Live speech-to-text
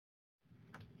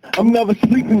I'm never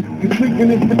sleeping, cause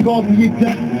sleeping is the cause of your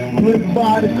death. Live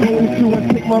by the code till I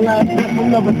take my last breath. I'm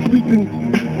never sleeping.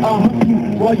 I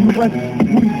hustle while you rest.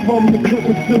 We from the clip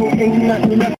still ain't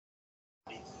nothing left.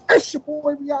 It's your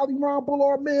boy Reality Round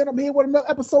Bullard, man. I'm here with another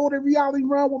episode of Reality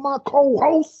Round with my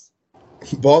co-host.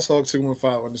 Boss Hog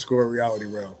 215 underscore Reality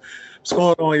Realm. What's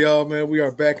going on, y'all, man? We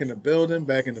are back in the building,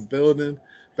 back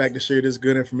to share this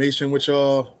good information with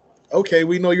y'all. Okay,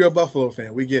 we know you're a Buffalo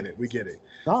fan. We get it.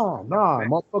 Nah,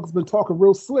 motherfuckers been talking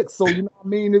real slick. So, you know what I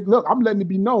mean? Look, I'm letting it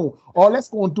be known. All that's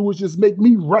going to do is just make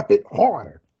me rep it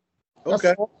harder.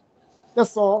 Okay.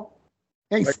 That's all.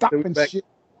 Ain't Like, stopping shit.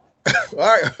 all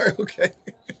right, okay.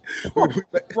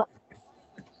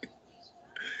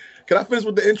 Can I finish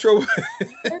with the intro?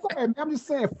 Hey, go ahead, man. I'm just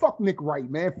saying, fuck Nick Wright,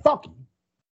 man. Fuck him.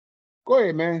 Go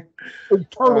ahead, man.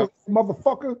 Turtle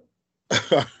motherfucker.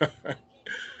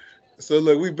 So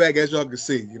look, we back as y'all can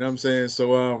see. You know what I'm saying? So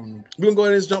we're gonna go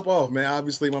ahead and jump off, man.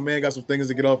 Obviously, my man got some things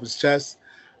to get off his chest.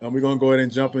 We're gonna go ahead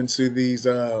and jump into these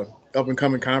up and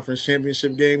coming conference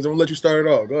championship games. I'm gonna let you start it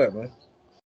off. Go ahead, man.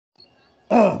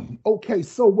 Okay,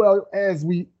 so well, as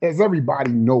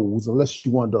everybody knows, unless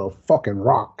you under a fucking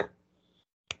rock,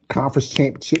 conference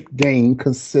championship game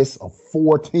consists of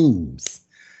 4 teams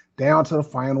down to the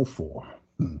final 4.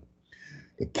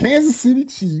 The Kansas City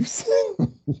Chiefs,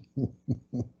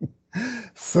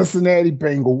 Cincinnati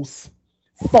Bengals,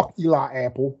 fuck Eli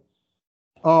Apple,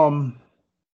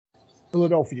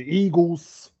 Philadelphia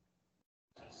Eagles,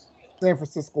 San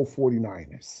Francisco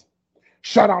 49ers.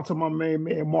 Shout out to my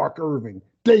man Mark Irvin,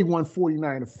 day one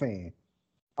 49er fan.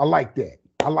 I like that.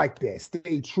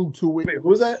 Stay true to it. Wait,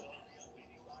 who's that?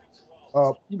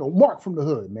 Mark from the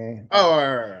hood, man. Oh,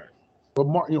 all right. But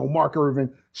Mark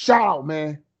Irvin, shout out,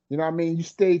 man. You know what I mean? You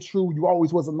stayed true. You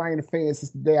always was a Niner fan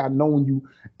since the day I known you.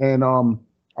 And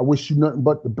I wish you nothing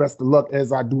but the best of luck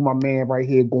as I do my man right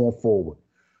here going forward.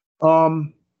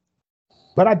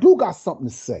 But I do got something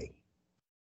to say.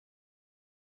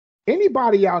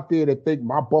 Anybody out there that think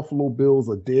my Buffalo Bills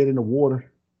are dead in the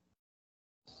water,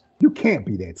 you can't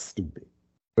be that stupid.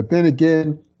 But then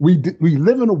again, we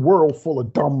live in a world full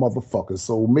of dumb motherfuckers,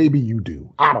 so maybe you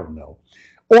do. I don't know.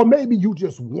 Or maybe you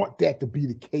just want that to be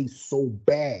the case so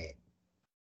bad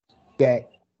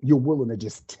that you're willing to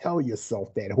just tell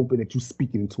yourself that, hoping that you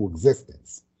speak it into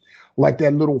existence. Like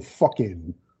that little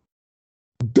fucking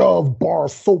Dove bar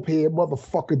soaphead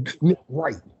motherfucker Nick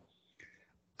Wright.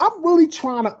 I'm really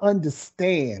trying to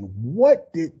understand,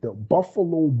 what did the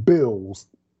Buffalo Bills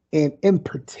and in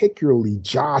particularly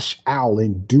Josh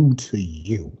Allen do to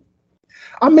you?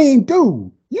 I mean,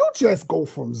 dude, you just go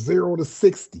from 0 to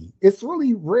 60. It's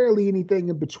really rarely anything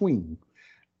in between.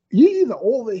 You either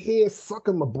over here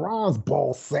sucking LeBron's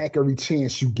ball sack every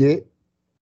chance you get,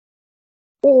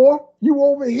 or you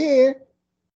over here,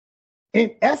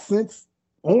 in essence,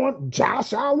 on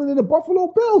Josh Allen and the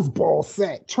Buffalo Bills ball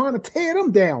sack, trying to tear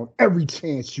them down every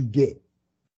chance you get.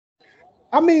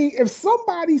 I mean, if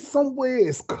somebody somewhere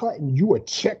is cutting you a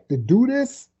check to do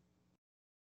this,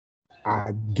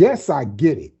 I guess I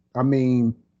get it. I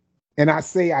mean, and I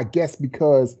say I guess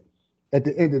because at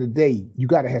the end of the day, you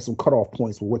got to have some cutoff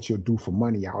points with what you'll do for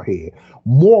money out here.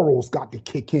 Morals got to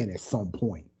kick in at some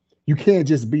point. You can't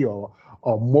just be a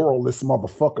moralist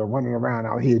motherfucker running around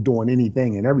out here doing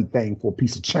anything and everything for a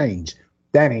piece of change.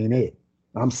 That ain't it.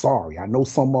 I'm sorry. I know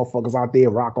some motherfuckers out there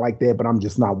rock like that, but I'm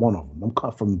just not one of them. I'm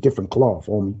cut from different cloth,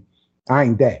 homie. I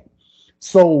ain't that.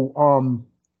 So,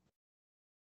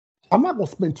 I'm not going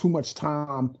to spend too much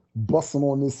time busting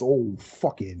on this old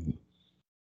fucking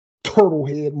turtle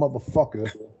head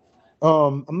motherfucker.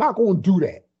 I'm not going to do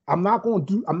that. I'm not going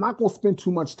to spend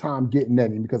too much time getting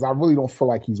at him because I really don't feel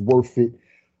like he's worth it.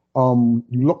 You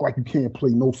look like you can't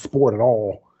play no sport at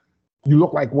all. You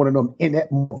look like one of them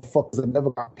inept motherfuckers that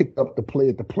never got picked up to play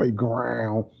at the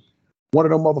playground. One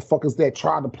of them motherfuckers that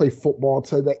tried to play football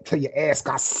till your ass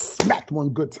got smacked one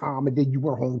good time and then you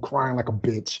went home crying like a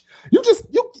bitch. You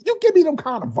give me them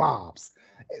kind of vibes,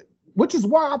 which is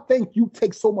why I think you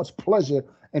take so much pleasure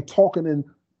in talking down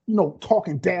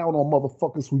on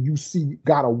motherfuckers who you see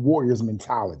got a warrior's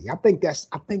mentality. I think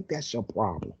that's your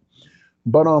problem.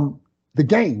 But the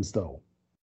games though,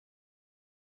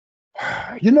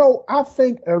 I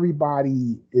think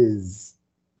everybody is.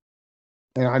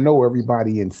 And I know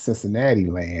everybody in Cincinnati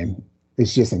land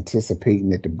is just anticipating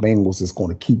that the Bengals is going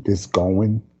to keep this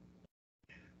going.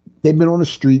 They've been on the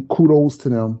street. Kudos to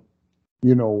them.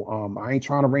 I ain't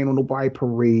trying to rain on nobody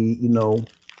parade.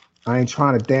 I ain't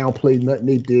trying to downplay nothing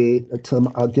they did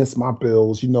against my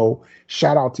Bills.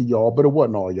 Shout out to y'all, but it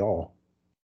wasn't all y'all.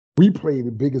 We played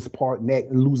the biggest part in that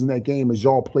and losing that game as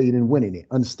y'all played in winning it.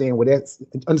 Understand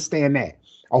that.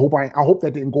 I hope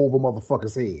that didn't go over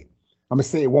motherfuckers' head. I'm gonna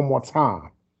say it one more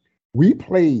time. We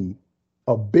played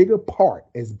a bigger part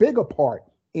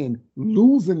in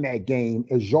losing that game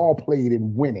as y'all played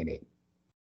in winning it.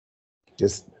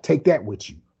 Just take that with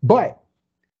you. But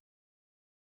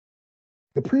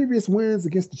the previous wins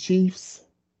against the Chiefs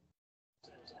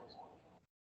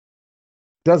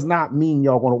does not mean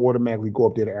y'all going to automatically go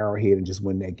up there to Arrowhead and just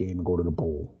win that game and go to the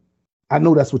bowl. I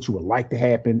know that's what you would like to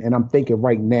happen, and I'm thinking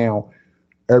right now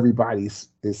everybody's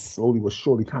is slowly but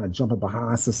surely kind of jumping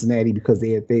behind Cincinnati because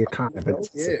they're kind of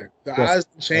the odds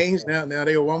changed now. Now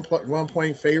they're 1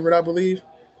 point favorite, I believe.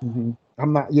 Mm-hmm.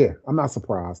 I'm not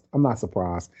surprised.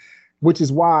 Which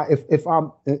is why if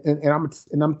I'm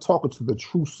and I'm talking to the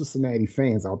true Cincinnati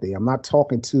fans out there. I'm not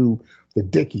talking to the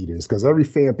dick eaters because every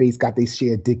fan base got their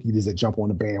share of dick eaters that jump on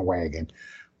the bandwagon.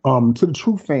 To the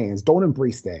true fans, don't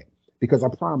embrace that because I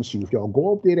promise you, if y'all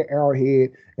go up there to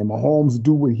Arrowhead and Mahomes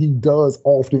do what he does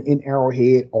often in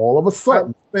Arrowhead, all of a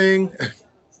sudden,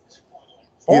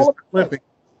 y'all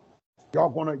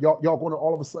gonna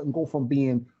all of a sudden go from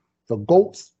being the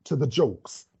goats to the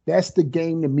jokes. That's the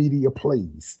game the media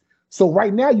plays. So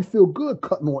right now you feel good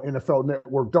cutting on NFL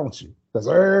Network, don't you? Because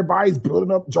everybody's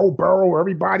building up Joe Burrow.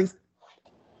 Everybody's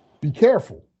be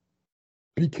careful.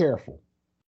 Be careful.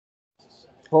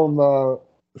 From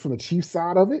the Chiefs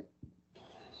side of it,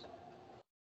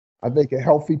 I think a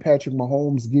healthy Patrick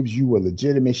Mahomes gives you a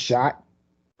legitimate shot.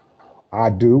 I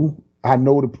do. I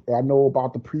know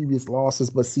about the previous losses,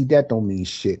 but see, that don't mean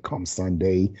shit come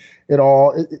Sunday.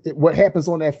 What happens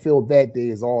on that field that day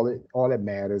is all that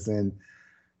matters. And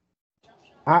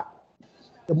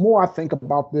the more I think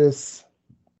about this,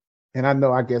 and I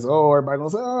know, I guess, everybody gonna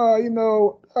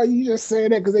say, you just saying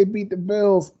that because they beat the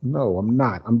Bills. No, I'm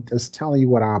not. I'm just telling you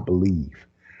what I believe.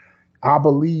 I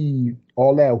believe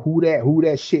all that who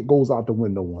that shit goes out the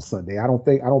window on Sunday. I don't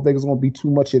think it's gonna be too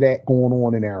much of that going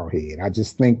on in Arrowhead. I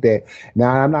just think that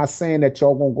now I'm not saying that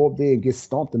y'all gonna go up there and get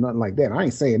stomped or nothing like that. I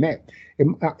ain't saying that.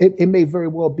 It may very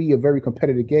well be a very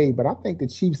competitive game, but I think the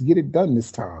Chiefs get it done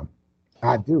this time.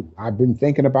 I do. I've been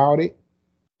thinking about it.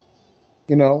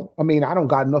 I don't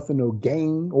got nothing to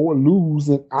gain or lose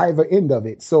at either end of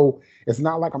it. So it's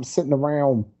not like I'm sitting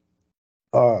around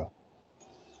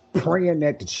praying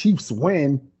that the Chiefs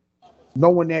win,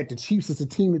 knowing that the Chiefs is a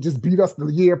team that just beat us the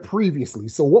year previously.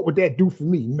 So what would that do for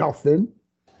me? Nothing.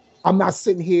 I'm not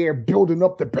sitting here building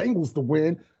up the Bengals to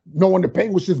win, knowing the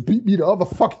Bengals just beat me the other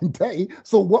fucking day.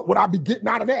 So what would I be getting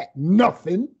out of that?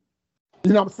 Nothing.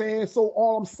 You know what I'm saying? So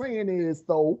all I'm saying is,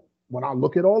 though, when I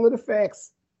look at all of the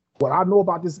facts, what I know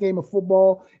about this game of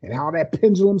football and how that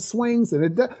pendulum swings, and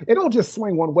it don't just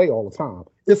swing one way all the time.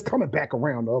 It's coming back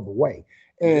around the other way.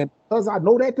 And because I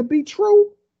know that to be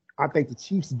true, I think the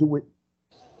Chiefs do it.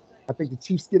 I think the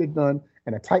Chiefs get it done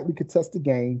in a tightly contested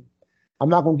game. I'm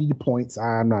not going to give you points.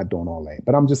 I'm not doing all that.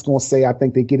 But I'm just going to say I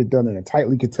think they get it done in a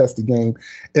tightly contested game.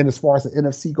 And as far as the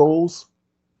NFC goes,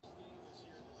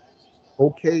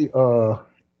 okay,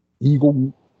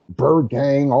 Eagle, Bird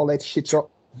Gang, all that shit. You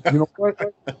know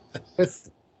what?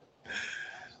 Listen,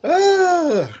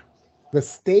 the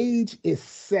stage is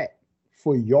set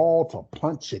for y'all to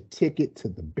punch a ticket to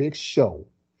the big show.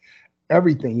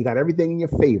 Everything. You got everything in your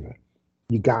favor.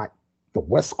 You got the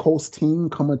West Coast team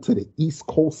coming to the East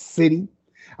Coast city.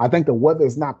 I think the weather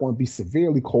is not going to be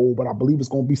severely cold, but I believe it's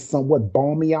going to be somewhat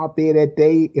balmy out there that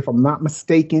day, if I'm not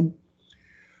mistaken.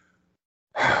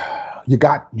 You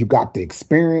got the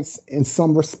experience in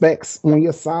some respects on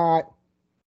your side.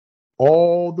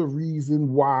 All the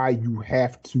reason why you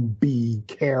have to be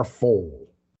careful.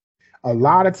 A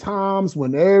lot of times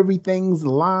when everything's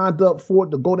lined up for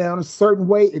it to go down a certain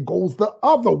way, it goes the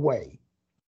other way.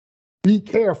 Be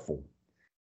careful.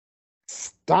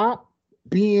 Stop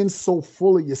being so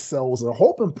full of yourselves and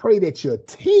hope and pray that your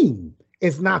team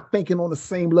is not thinking on the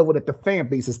same level that the fan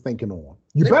base is thinking on.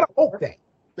 You better hope that.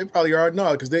 They probably are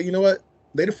not, because you know what?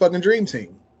 They the fucking dream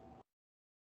team.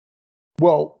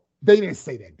 Well, they didn't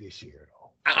say that this year,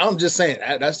 though. I'm just saying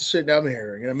that's the shit that I'm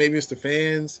hearing. Maybe it's the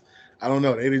fans. I don't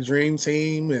know. They the dream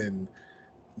team, and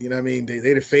you know what I mean. They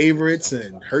the favorites,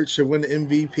 and Hurts should win the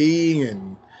MVP,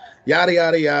 and yada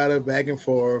yada yada, back and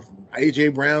forth.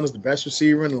 AJ Brown is the best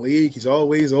receiver in the league. He's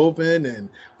always open, and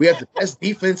we have the best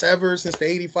defense ever since the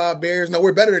 '85 Bears. No,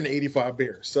 we're better than the '85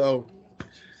 Bears. So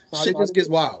shit just gets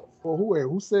wild. Well,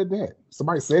 who said that?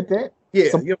 Somebody said that? Yeah,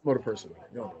 you don't know the person.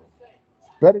 You don't know.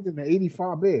 Better than the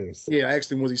 '85 Bears. Yeah, I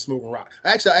asked him, was he smoking rock?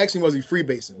 I asked him, was he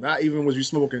freebasing? Not even was you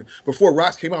smoking. Before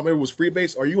rocks came out, maybe it was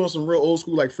freebase. Are you on some real old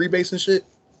school like freebasing shit?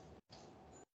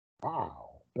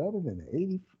 Wow, better than the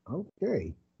 '80.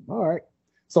 Okay, all right.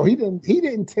 So he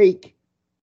didn't take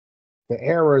the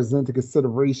errors into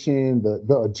consideration,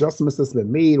 the adjustments that's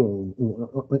been made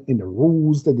in the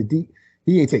rules that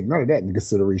he ain't take none of that into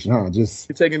consideration, huh? Just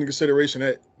you take into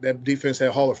consideration that defense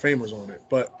had Hall of Famers on it,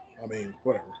 but I mean,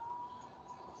 whatever.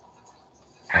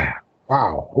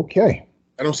 Wow. Okay.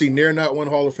 I don't see near not one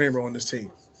Hall of Famer on this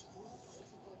team.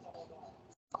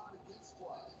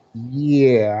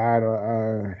 Yeah, I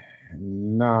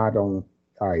don't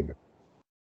either.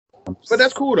 But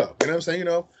that's cool though. You know what I'm saying? You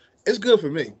know, it's good for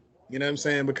me. You know what I'm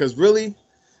saying? Because really,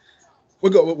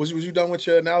 was you done with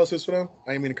your analysis for them?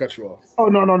 I didn't mean to cut you off. Oh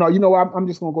no. You know, I'm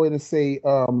just gonna go ahead and say,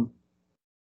 I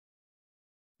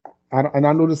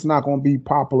know this is not gonna be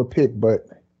popular pick, but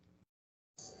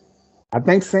I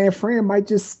think San Fran might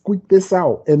just squeak this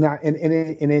out, and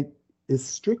it is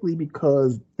strictly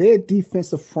because their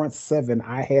defensive front seven,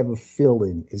 I have a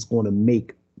feeling, is going to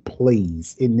make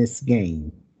plays in this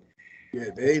game. Yeah,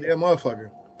 they're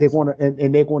motherfucker. They're going to,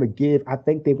 and they're going to give. I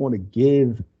think they're going to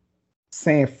give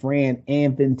San Fran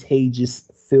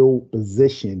advantageous field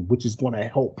position, which is going to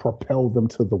help propel them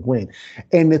to the win.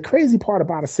 And the crazy part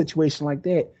about a situation like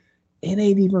that, it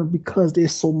ain't even because they're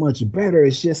so much better.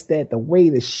 It's just that the way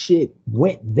the shit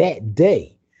went that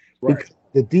day. Right. Because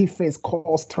the defense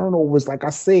caused turnovers, like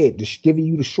I said, just giving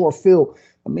you the short field.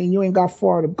 I mean, you ain't got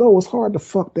far to go. It's hard to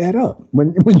fuck that up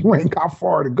when you ain't got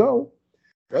far to go.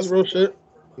 That's real shit.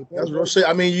 That's real shit.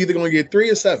 I mean, you're either going to get 3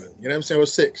 or 7. You know what I'm saying? Or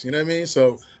 6. You know what I mean?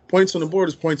 So points on the board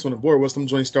is points on the board. Once them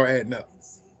joints start adding up.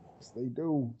 They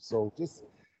do. So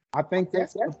I think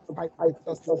that's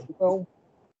well.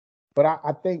 But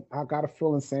I think I got a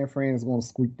feeling San Fran is going to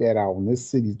squeak that out, and this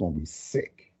city's going to be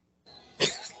sick.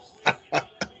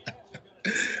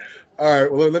 All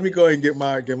right. Well, let me go ahead and get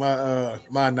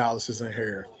my analysis in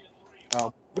here.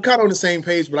 We're kind of on the same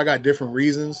page, but I got different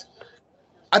reasons.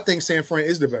 I think San Fran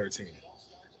is the better team.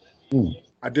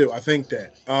 I do. I think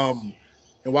that. And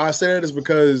why I say that is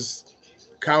because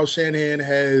Kyle Shanahan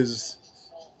has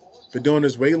been doing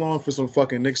this way long for some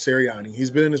fucking Nick Sirianni. He's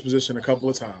been in this position a couple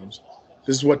of times.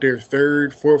 This is what, their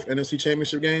 3rd, 4th NFC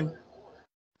Championship game?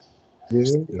 Yeah.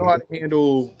 You know how to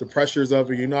handle the pressures of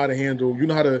it. You know how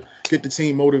to get the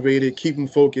team motivated, keep them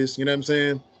focused. You know what I'm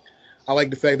saying? I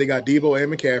like the fact they got Debo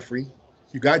and McCaffrey.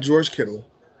 You got George Kittle.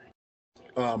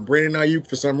 Brandon Ayuk,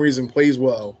 for some reason, plays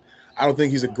well. I don't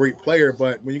think he's a great player,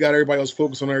 but when you got everybody else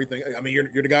focused on everything, I mean,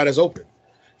 you're the guy that's open.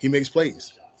 He makes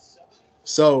plays.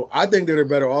 So I think they're a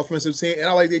better offensive team, and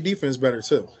I like their defense better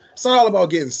too. It's not all about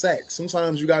getting sacked.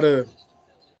 Sometimes you got to,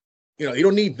 you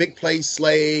don't need big plays,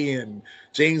 Slay and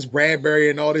James Bradbury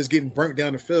and all this getting burnt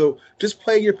down the field. Just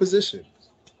play your position.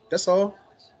 That's all.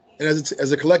 And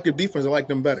as a collective defense, I like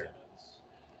them better.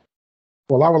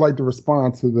 Well, I would like to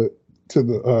respond to the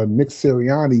Nick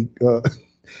Sirianni,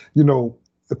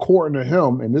 according to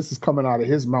him, and this is coming out of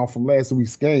his mouth from last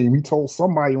week's game. He told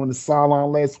somebody on the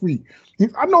sideline last week,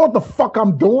 I know what the fuck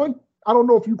I'm doing. I don't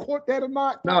know if you caught that or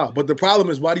not. No, but the problem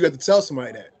is, why do you have to tell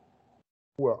somebody that?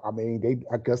 Well, I mean,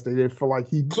 I guess they didn't feel like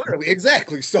he clearly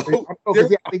exactly. So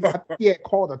he had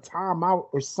called a timeout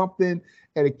or something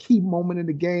at a key moment in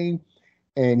the game,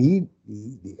 and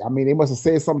they must have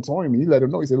said something to him. He let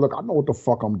him know. He said, "Look, I know what the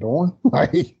fuck I'm doing."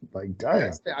 like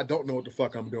damn, I don't know what the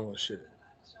fuck I'm doing. Shit.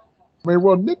 I mean,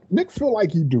 well, Nick feel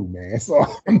like he do, man. So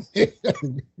fuck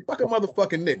a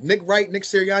motherfucking Nick. Nick Wright, Nick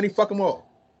Sirianni, fuck them all.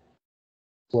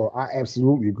 Well, I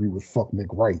absolutely agree with fuck Nick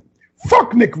Wright.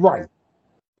 Fuck Nick Wright.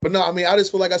 But no, I mean, I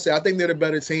just feel like I said, I think they're the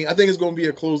better team. I think it's going to be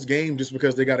a close game just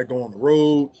because they got to go on the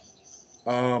road.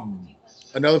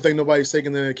 Another thing nobody's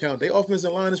taking into account, their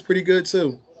offensive line is pretty good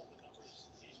too.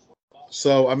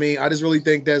 So, I mean, I just really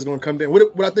think that's going to come down.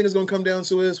 What I think is going to come down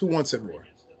to is who wants it more.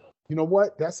 You know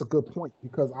what? That's a good point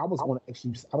because I was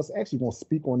actually going to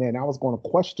speak on that, and I was going to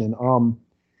question.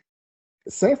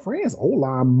 San Fran's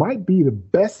O-line might be the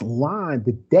best line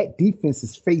that defense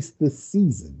has faced this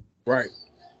season. Right.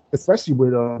 Especially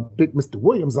with big Mr.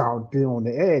 Williams out there on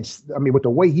the edge. I mean, with the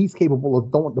way he's capable of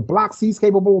throwing, the blocks he's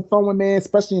capable of throwing, man,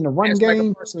 especially in the run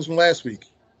game. Parsons from last week.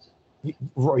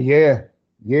 Yeah.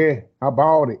 How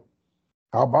about it?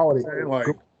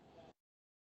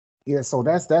 Yeah, so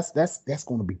that's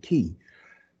going to be key.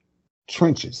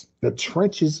 Trenches. The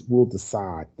trenches will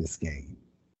decide this game.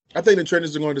 I think the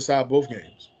trenches are going to decide both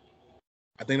games.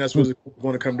 I think that's what it's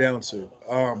going to come down to.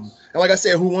 And like I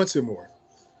said, who wants it more?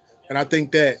 And I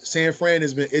think that San Fran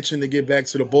has been itching to get back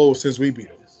to the bowl since we beat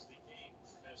them.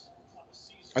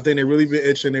 I think they've really been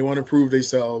itching. They want to prove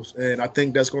themselves. And I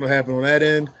think that's going to happen on that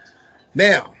end.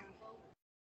 Now,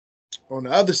 on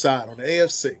the other side, on the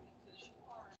AFC,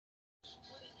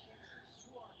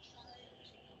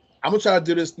 I'm going to try to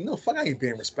do this. No, fuck, I ain't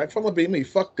being respectful. I'm going to be me.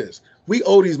 Fuck this. We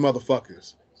owe these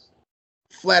motherfuckers.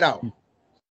 Flat out.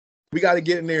 We got to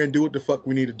get in there and do what the fuck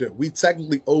we need to do. We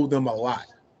technically owe them a lot.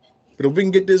 But if we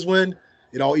can get this win,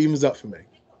 it all evens up for me.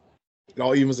 It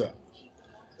all evens up.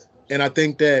 And I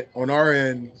think that on our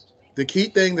end, the key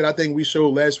thing that I think we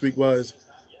showed last week was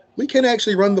we can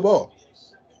actually run the ball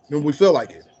when we feel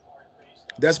like it.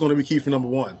 That's going to be key for number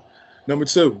one. Number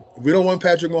two, if we don't want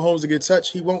Patrick Mahomes to get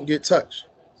touched, he won't get touched.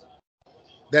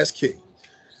 That's key.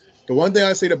 The one thing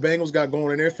I say the Bengals got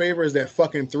going in their favor is that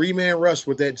fucking 3-man rush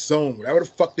with that zone. Whatever the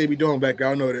fuck they be doing back there,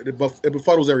 I know that it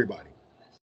befuddles everybody.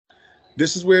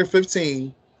 This is where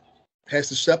 15 has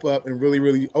to step up and really,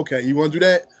 really, okay, you want to do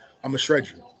that? I'm going to shred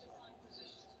you.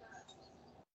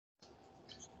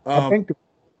 I think,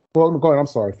 well, go ahead. I'm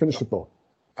sorry. Finish the thought.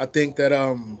 I think that,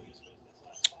 I'm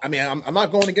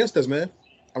not going against us, man.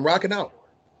 I'm rocking out.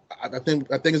 I think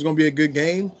it's going to be a good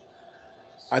game.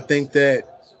 I think that,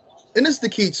 and this is the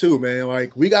key too, man.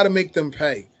 Like, we got to make them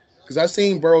pay. Because I've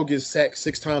seen Burrow get sacked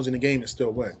 6 times in the game and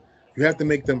still win. You have to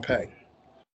make them pay.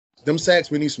 Them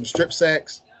sacks, we need some strip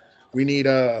sacks. We need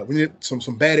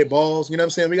some batted balls. You know what I'm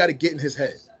saying? We got to get in his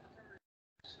head.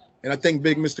 And I think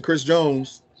big Mr. Chris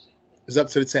Jones is up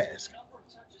to the task.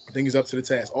 I think he's up to the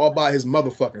task all by his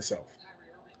motherfucking self.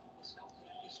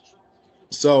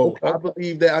 So okay. I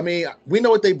believe that, we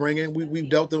know what they bring in. We've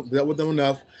dealt with them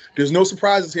enough. There's no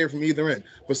surprises here from either end,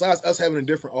 besides us having a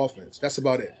different offense. That's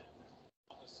about it.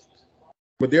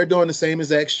 But they're doing the same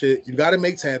exact shit. You got to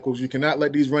make tackles. You cannot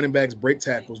let these running backs break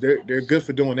tackles. They're good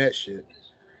for doing that shit.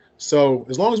 So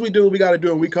as long as we do what we got to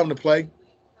do and we come to play,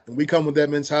 and we come with that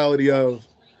mentality of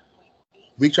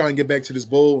we try and get back to this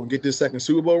bowl and get this second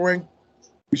Super Bowl ring,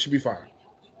 we should be fine.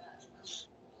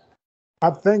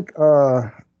 I think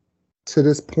to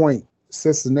this point,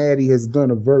 Cincinnati has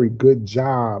done a very good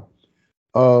job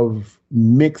of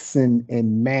mixing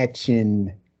and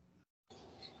matching.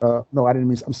 No, I didn't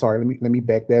mean. I'm sorry. Let me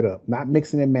back that up. Not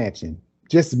mixing and matching,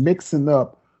 just mixing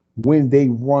up when they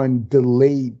run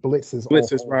delayed blitzes.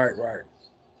 Right.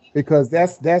 Because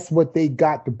that's what they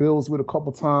got the Bills with a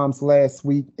couple times last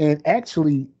week, and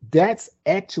actually, that's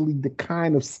actually the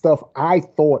kind of stuff I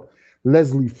thought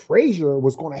Leslie Frazier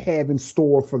was going to have in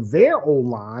store for their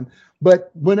O-line.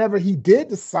 But whenever he did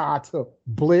decide to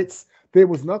blitz, there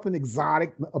was nothing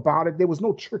exotic about it. There was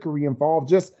no trickery involved.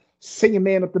 Just send your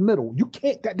man up the middle. You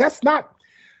can't. That's not.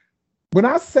 When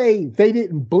I say they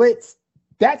didn't blitz,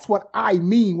 that's what I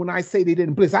mean when I say they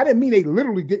didn't blitz. I didn't mean they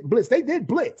literally didn't blitz. They did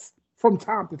blitz from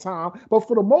time to time, but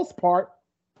for the most part,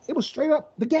 it was straight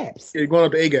up the gaps. Yeah, going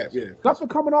up the A gap. Yeah, nothing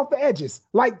coming off the edges.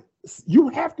 Like, you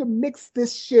have to mix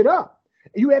this shit up.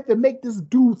 You have to make this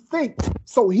dude think,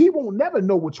 so he won't never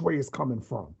know which way it's coming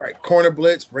from. Right, corner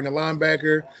blitz, bring a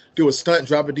linebacker, do a stunt,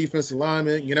 drop a defensive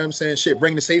lineman. You know what I'm saying? Shit,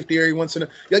 bring the safety every once in a.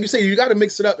 Like you say, you got to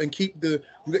mix it up and keep the.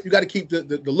 You got to keep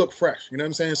the look fresh. You know what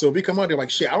I'm saying? So if we come out there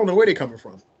like shit, I don't know where they're coming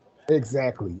from.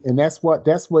 Exactly, and that's what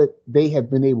they have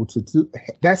been able to do.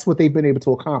 That's what they've been able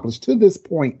to accomplish to this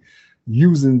point,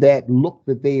 using that look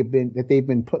that they've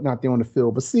been putting out there on the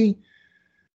field. But see,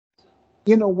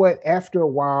 you know what? After a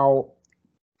while,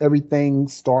 everything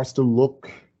starts to look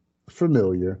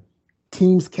familiar.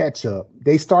 Teams catch up.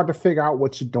 They start to figure out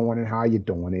what you're doing and how you're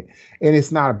doing it, and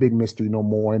it's not a big mystery no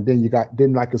more. And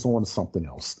then like it's on to something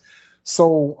else.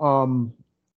 So,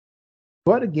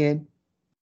 but again,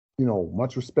 you know,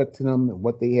 much respect to them and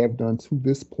what they have done to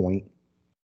this point.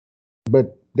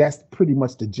 But that's pretty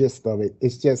much the gist of it.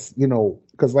 It's just, you know,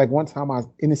 because like one time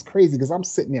and it's crazy because I'm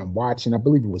sitting there watching, I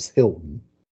believe it was Hilton,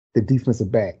 the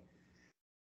defensive back.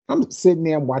 I'm sitting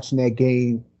there watching that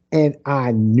game, and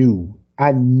I knew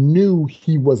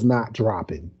he was not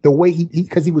dropping. The way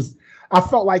I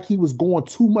felt like he was going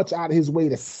too much out of his way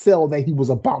to sell that he was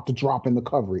about to drop in the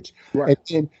coverage. Right.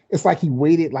 And it's like he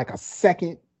waited like a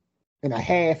second and a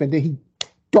half, and then he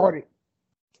darted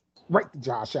right to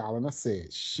Josh Allen. I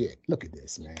said, shit, look at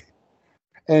this, man.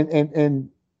 And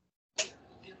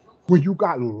when you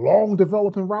got long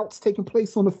developing routes taking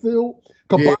place on the field,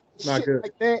 combined shit good.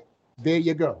 Like that, there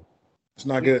you go. It's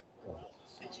not good.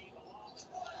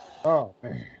 Oh,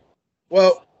 man.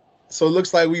 Well, so it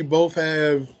looks like we both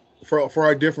have, for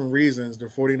our different reasons, the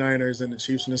 49ers and the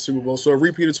Chiefs in the Super Bowl. So a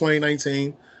repeat of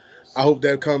 2019. I hope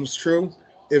that comes true.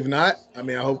 If not, I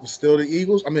hope it's still the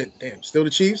Eagles. Still the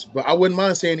Chiefs, but I wouldn't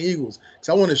mind saying the Eagles because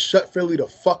I want to shut Philly the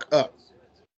fuck up.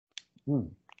 What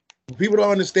people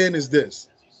don't understand is this.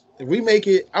 If we make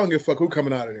it, I don't give a fuck who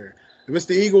coming out of there. If it's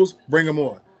the Eagles, bring them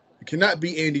on. You cannot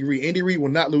beat Andy Reid. Andy Reid will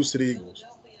not lose to the Eagles.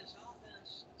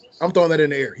 I'm throwing that in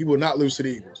the air. He will not lose to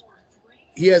the Eagles.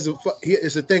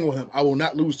 It's a thing with him. I will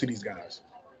not lose to these guys.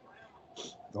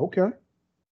 Okay. You know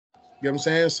what I'm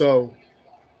saying? So,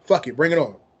 fuck it. Bring it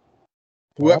on.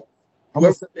 Whoever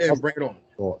bring it on.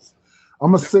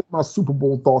 I'm gonna save my Super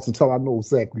Bowl thoughts until I know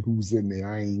exactly who's in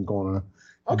there. I ain't gonna.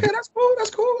 Okay, that's cool.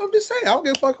 That's cool. I'm just saying. I don't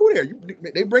give a fuck who there.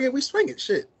 They bring it, we swing it.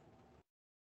 Shit.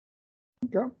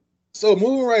 Okay. So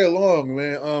moving right along,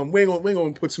 man. We ain't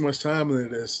gonna put too much time into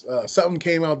this. Something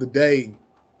came out today.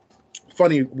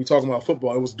 Funny, we talking about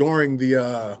football. It was during the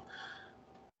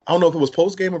I don't know if it was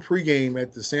post game or pre game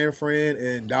at the San Fran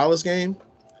and Dallas game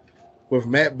with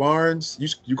Matt Barnes.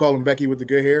 You call him Becky with the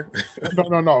good hair?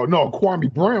 No.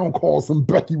 Kwame Brown calls him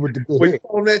Becky with the good We hair.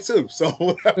 call him that too. So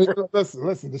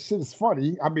Listen, the shit is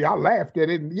funny. I mean, I laughed at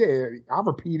it, and yeah, I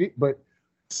repeat it, but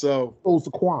so goes to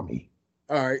Kwame.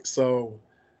 all right. So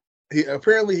he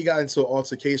got into an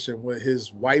altercation with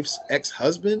his wife's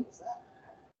ex-husband.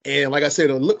 And like I said,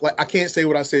 it looked like, I can't say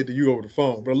what I said to you over the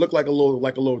phone, but it looked like a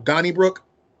little Donnybrook,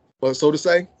 so to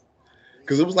say.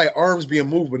 Because it was like arms being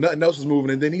moved, but nothing else was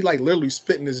moving. And then he like literally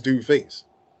spit in this dude's face.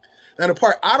 Now the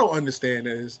part I don't understand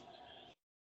is,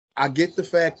 I get the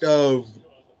fact of,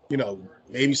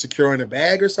 maybe securing a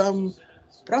bag or something,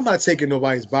 but I'm not taking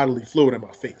nobody's bodily fluid in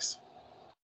my face.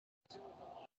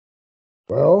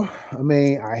 Well, I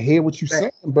mean, I hear what you're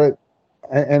saying, but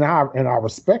and I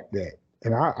respect that.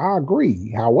 And I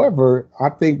agree. However, I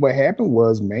think what happened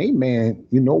was, man,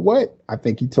 you know what? I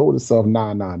think he told himself,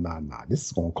 nah. This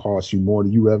is gonna cost you more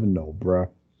than you ever know, bruh.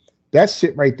 That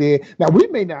shit right there. Now we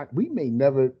may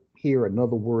never hear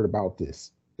another word about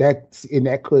this.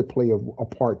 That could play a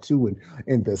part too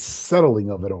in the settling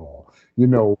of it all.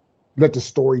 Let the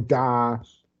story die.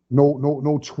 No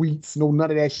tweets,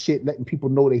 none of that shit, letting people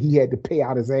know that he had to pay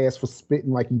out his ass for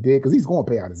spitting like he did, because he's going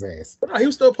to pay out his ass. But no, he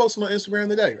was still posting on Instagram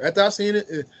today. After I seen it,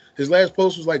 his last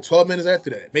post was like 12 minutes after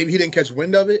that. Maybe he didn't catch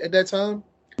wind of it at that time.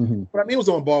 Mm-hmm. But I mean, it was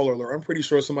on Baller Alert. I'm pretty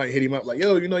sure somebody hit him up like,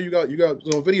 yo, you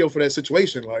got video for that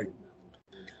situation. Like,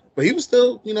 but he was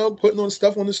still, putting on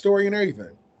stuff on the story and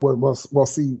everything. Well,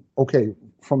 see, okay,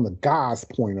 from the guy's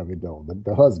point of it though,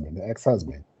 the husband, the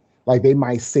ex-husband, like they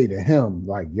might say to him,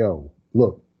 like, yo,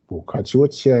 look, we'll cut you a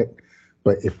check,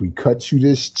 but if we cut you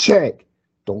this check,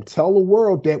 don't tell the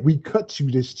world that we cut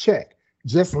you this check.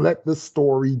 Just let the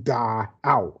story die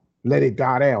out. Let it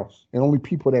die out. And only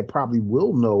people that probably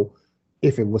will know,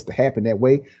 if it was to happen that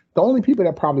way, the only people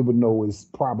that probably would know is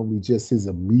probably just his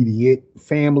immediate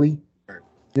family.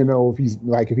 If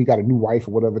he got a new wife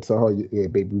or whatever, tell her, yeah,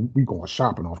 baby, we going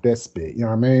shopping off that spit. You know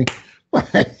what I mean?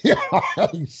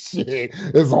 Shit,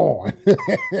 it's on.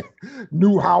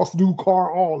 New house, new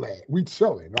car, all that. We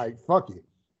chilling. Like, fuck it.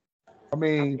 I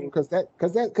mean, because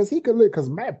he could live, because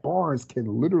Matt Barnes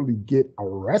can literally get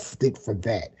arrested for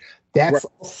that. That's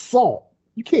right. Assault.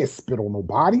 You can't spit on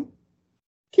nobody.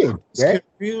 Can't do that.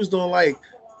 Confused on like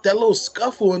that little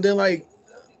scuffle, and then like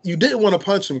you didn't want to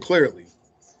punch him clearly,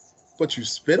 but you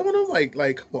spit on him. Like,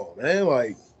 come on, man.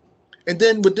 Like, and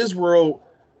then with this world,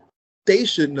 they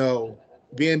should know,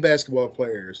 being basketball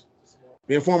players,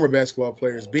 being former basketball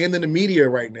players, being in the media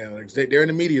right now, they're in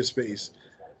the media space.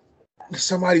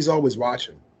 Somebody's always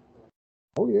watching.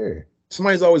 Oh, yeah.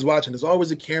 Somebody's always watching. There's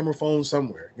always a camera phone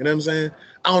somewhere. You know what I'm saying?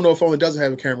 I don't know if only doesn't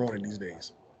have a camera on it these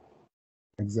days.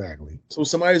 Exactly. So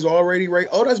somebody's already right.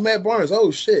 Oh, that's Matt Barnes.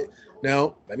 Oh, shit.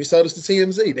 Now, let me sell this to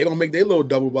TMZ. They're going to make their little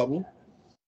double bubble.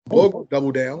 Or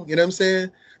double down. You know what I'm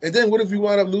saying? And then what if you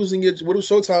wind up losing it? What if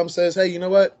Showtime says, hey, you know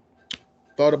what?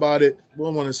 Thought about it. We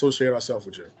don't want to associate ourselves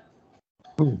with you.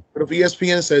 But if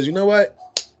ESPN says, you know what?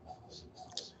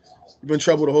 You've been in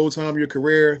trouble the whole time of your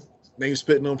career. Now you're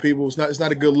spitting on people. It's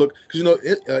not a good look. Because,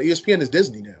 ESPN is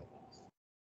Disney now.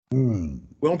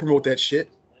 We don't promote that shit.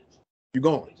 You're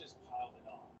gone.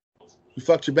 You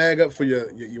fucked your bag up for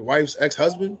your wife's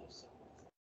ex-husband?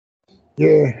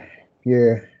 Yeah.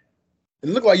 It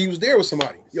looked like you was there with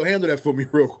somebody. Yo, handle that for me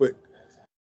real quick.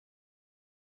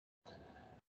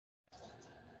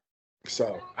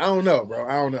 So, I don't know, bro.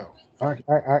 I don't know.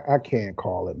 I can't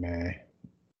call it, man.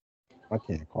 I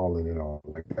can't call it at all.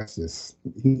 Like, that's just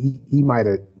he might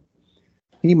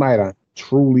have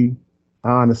truly,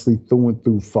 honestly, through and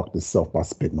through fucked himself by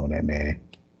spitting on that man.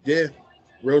 Yeah,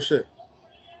 real shit.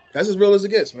 That's as real as it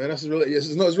gets, man. There's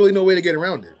really no way to get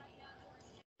around it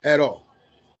at all.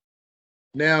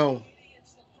 Now,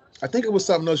 I think it was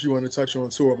something else you wanted to touch on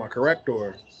too. Am I correct,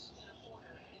 or?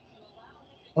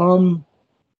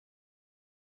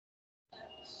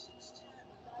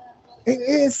 It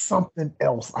is something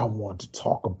else I want to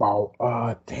talk about.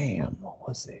 Damn, what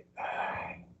was it?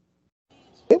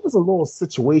 It was a little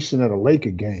situation at a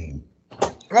Laker game.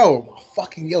 Oh,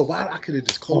 fucking yo! Why I could have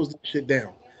just closed that shit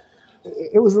down.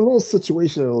 It was a little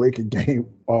situation at a Laker game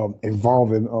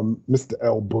involving Mr.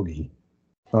 L Boogie,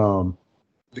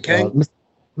 the King,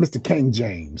 Mr. King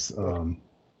James.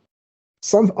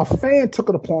 A fan took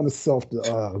it upon himself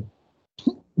to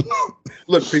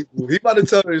Look, people, he about to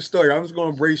tell this story. I'm just gonna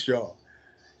embrace y'all.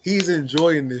 He's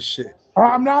enjoying this shit.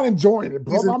 I'm not enjoying it,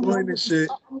 bro. He's enjoying this shit.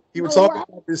 He was talking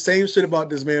about the same shit about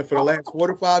this man for the last 4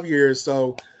 to 5 years.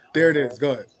 So there it is.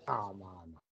 Go ahead. Oh, no.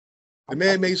 The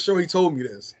man made sure he told me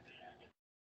this.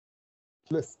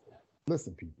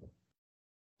 Listen, people.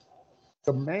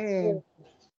 The man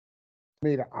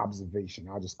made an observation.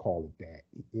 I'll just call it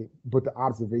that. But the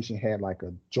observation had like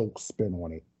a joke spin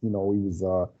on it. You know, he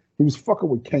was fucking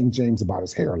with King James about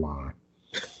his hairline.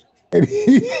 And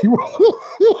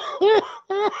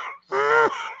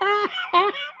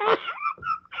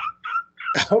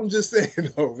I'm just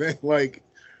saying though, man. Like,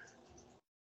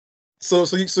 so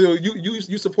you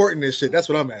supporting this shit? That's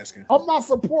what I'm asking. I'm not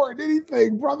supporting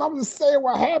anything, brother. I'm just saying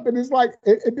what happened. It's like,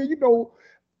 and then, you know,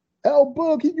 L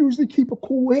Bug, he usually keep a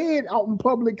cool head out in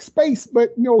public space,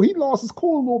 but, you know, he lost his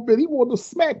cool a little bit. He wanted to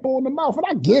smack Bull in the mouth, and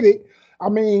I get it. I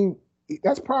mean,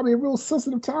 that's probably a real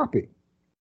sensitive topic.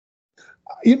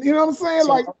 You know what I'm saying? So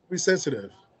like, why would it be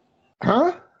sensitive?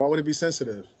 Huh? Why would it be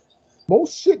sensitive?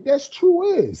 Most shit that's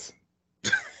true is.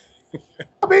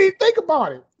 I mean, think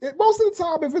about it. Most of the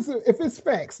time, if it's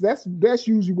facts, that's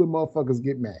usually when motherfuckers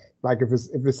get mad. Like if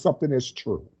it's something that's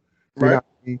true, right? You know what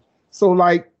I mean? So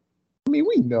like, I mean,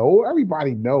 we know,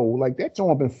 everybody know, like that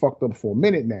joint been fucked up for a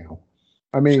minute now.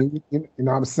 I mean, you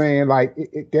know what I'm saying? Like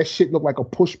that shit look like a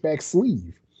pushback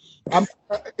sleeve.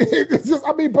 It's just,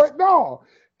 I mean, but no,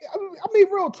 I mean,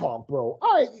 real talk, bro.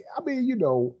 All right, I mean, you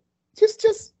know,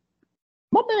 just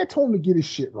my man told him to get his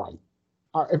shit right.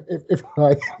 If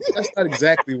like that's not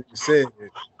exactly what you said. You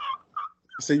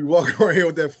said you walk around here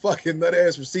with that fucking nut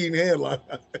ass receding hairline,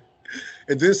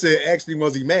 and then said, "Actually,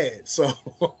 was he mad?" So,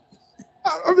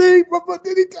 I mean, but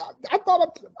then I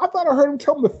thought I heard him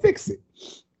tell him to fix it.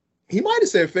 He might have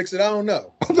said fix it. I don't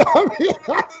know.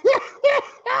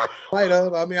 Might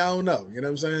have. I mean, I don't know. You know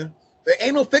what I'm saying? There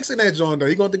ain't no fixing that John though.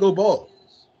 He going to go bald.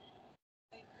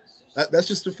 That's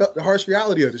just the harsh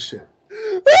reality of the shit.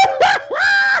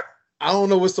 I don't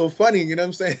know what's so funny, you know what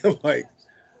I'm saying? Like,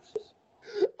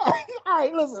 all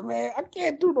right, listen, man, I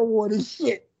can't do no more of this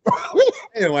shit.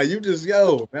 Man, like you just man,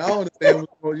 I don't understand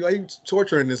why you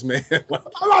torturing this man.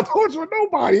 I'm not torturing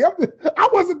nobody. I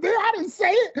wasn't there. I didn't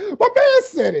say it. My man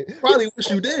said it. Probably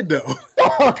wish you did though.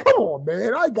 Oh, come on,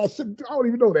 man. I ain't got shit. I don't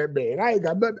even know that man. I ain't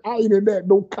got nothing. I ain't in that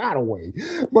no kind of way.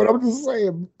 But I'm just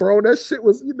saying, bro, that shit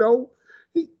was, you know,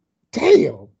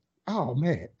 damn. Oh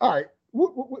man. All right.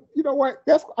 You know what?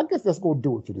 I guess that's gonna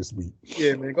do it for this week.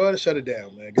 Yeah, man. Go ahead and shut it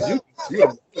down, man. Because you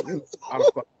out of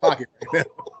fucking pocket right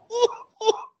now.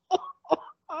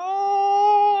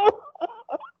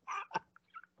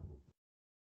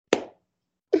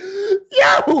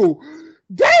 Yo,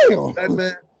 damn. That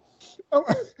man.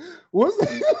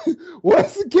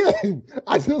 Once again,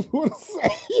 I just want to say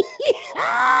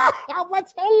how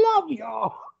much I love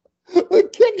y'all. We're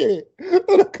kicking it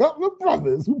with a couple of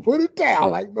brothers who put it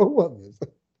down like no others.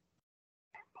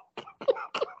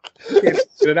 Can't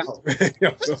spit it out, man.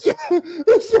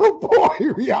 It's your boy,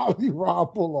 Reality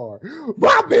Rob Bullard.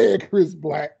 My man, Chris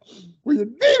Black. When you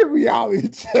need a reality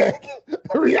check,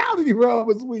 Reality Rob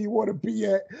is where you want to be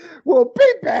at. We'll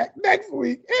be back next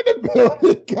week in the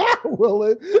building, God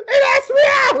willing, and that's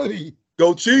reality.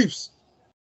 Go Chiefs.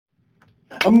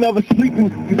 I'm never sleeping.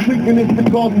 The sleeping is the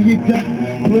cause of your death.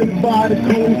 Live by the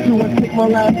code till I take my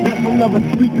last breath. I'm never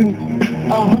sleeping.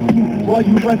 I hustle while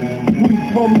you rest. We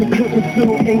from the curtain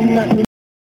still ain't nothing.